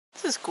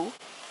This is cool.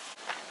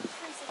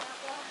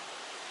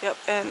 Yep,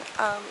 and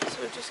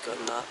so we've just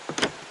gotten up.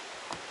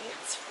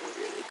 It's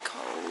really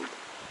cold.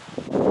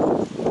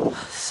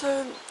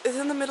 So it's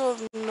in the middle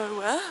of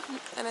nowhere,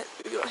 and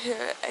we got here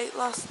at 8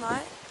 last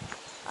night,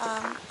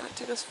 and it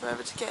took us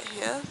forever to get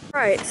here.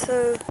 Right,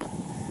 so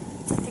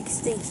I think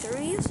it's day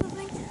 3 or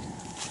something,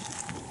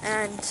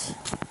 and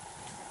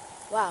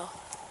wow,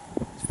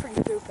 it's a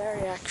pretty dope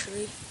area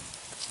actually.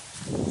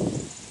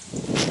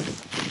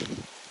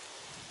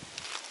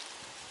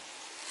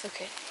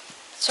 Okay,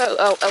 so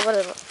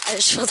whatever. I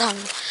just fell down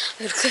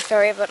a little cliff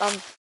area, but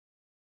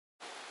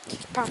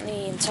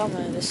apparently in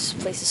summer this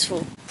place is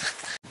full.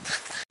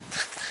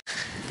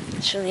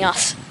 It's really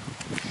us.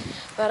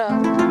 But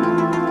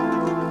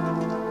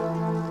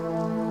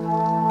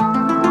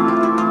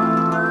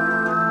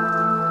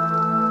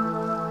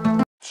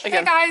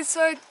Hey guys,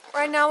 so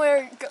right now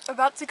we're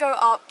about to go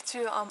up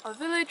to a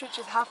village which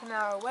is half an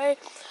hour away,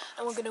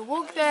 and we're gonna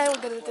walk there.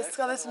 We're gonna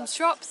discover some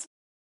shops,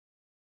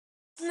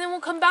 and then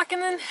we'll come back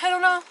and then head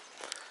on our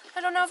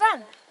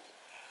van.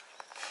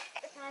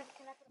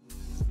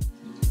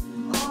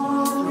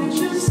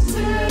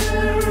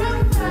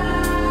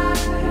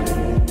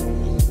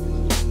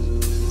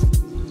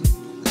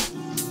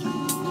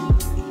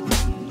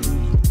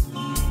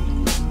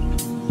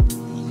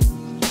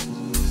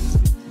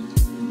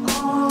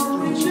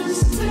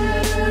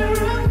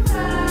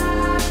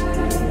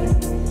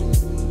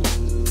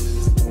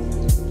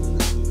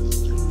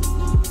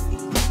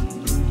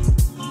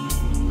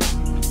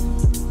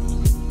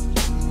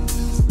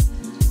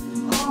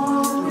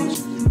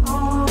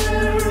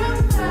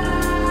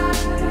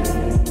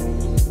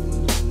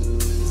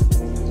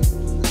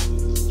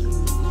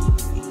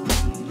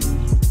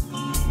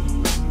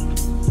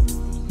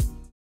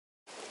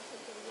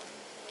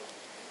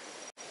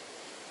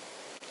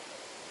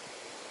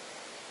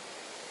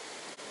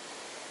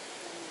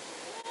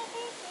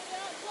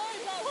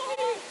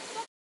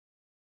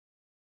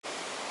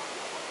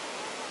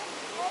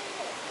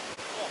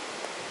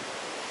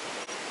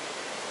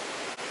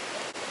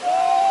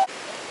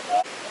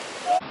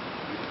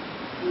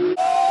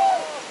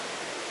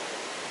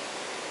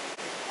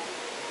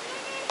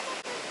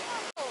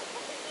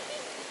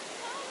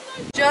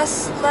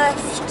 Just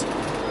left.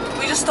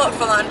 We just stopped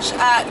for lunch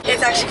at.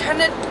 It's actually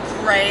kind of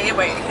grey.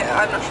 Wait, here.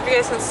 I'm not sure if you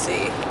guys can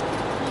see,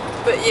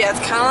 but yeah, it's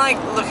kind of like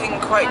looking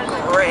quite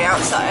grey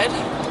outside.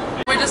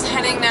 We're just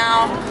heading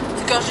now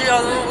to Gorge Du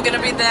Verdon. We're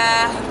gonna be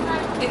there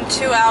in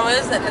 2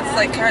 hours, and it's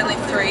like currently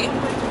 3.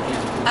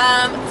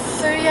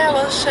 So yeah,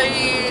 we'll show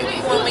you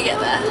when we get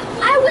there.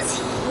 If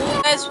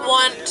you guys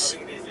want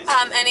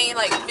any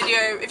like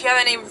video, if you have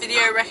any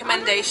video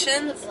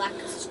recommendations,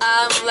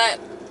 let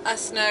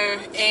us know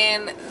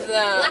in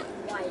the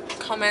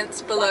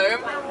comments below.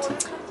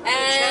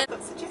 And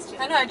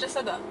I know I just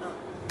said that.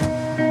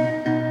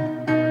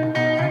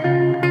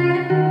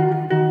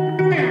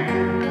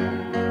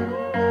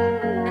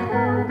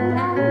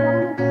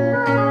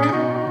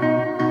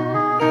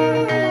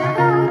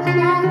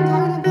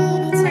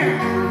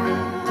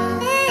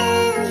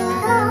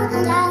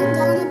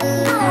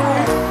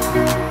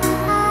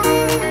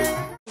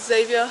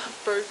 Xavier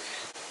broke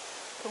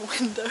the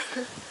window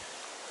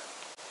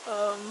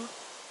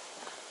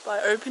by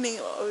opening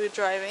it while we were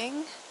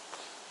driving,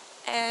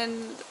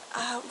 and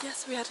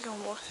yes, we had to go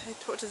and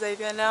talk to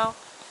Xavier now.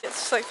 It's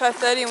just like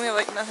 5:30 and we have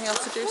like nothing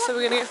else to do, so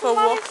we're gonna go for a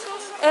walk,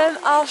 and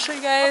I'll show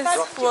you guys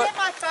what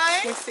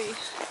we see.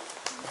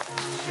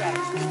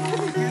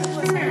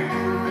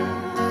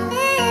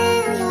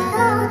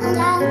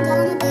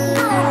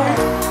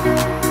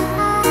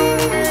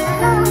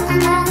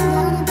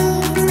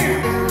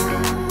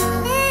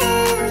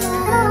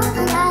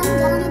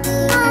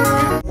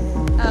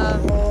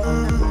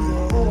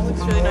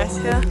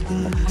 Here.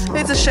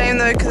 It's a shame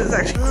though because it's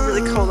actually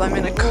really cold. I'm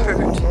in a coat.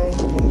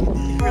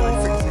 Really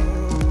freezing.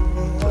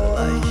 But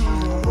like,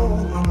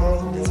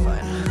 it's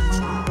fine.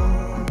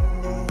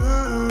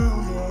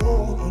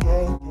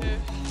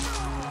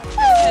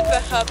 Head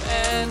back up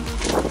and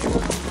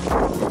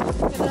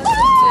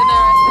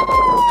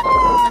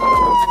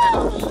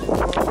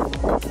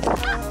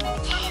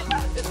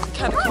it's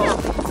kind of cold.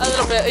 A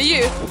little bit. Are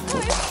you?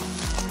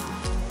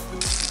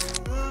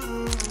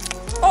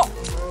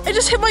 I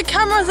just hit my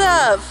camera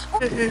reserve!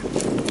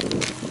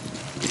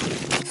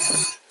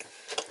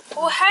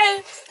 Oh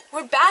hey,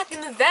 we're back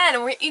in the van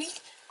and we're eating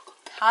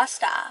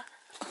pasta.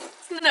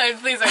 No,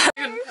 please, I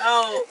couldn't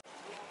help.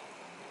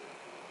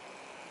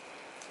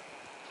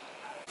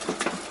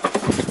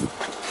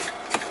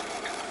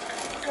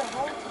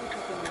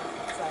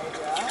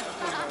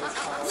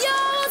 Yo,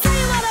 tell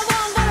you what I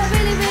want, what I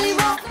really, really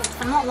want.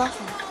 I'm not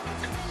laughing.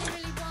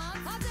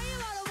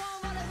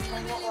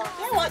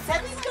 You know what,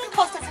 Deb, it's going to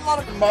cost us a lot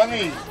of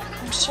money.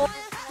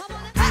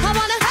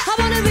 I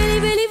wanna really,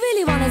 really,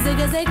 really wanna zig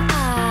a zig.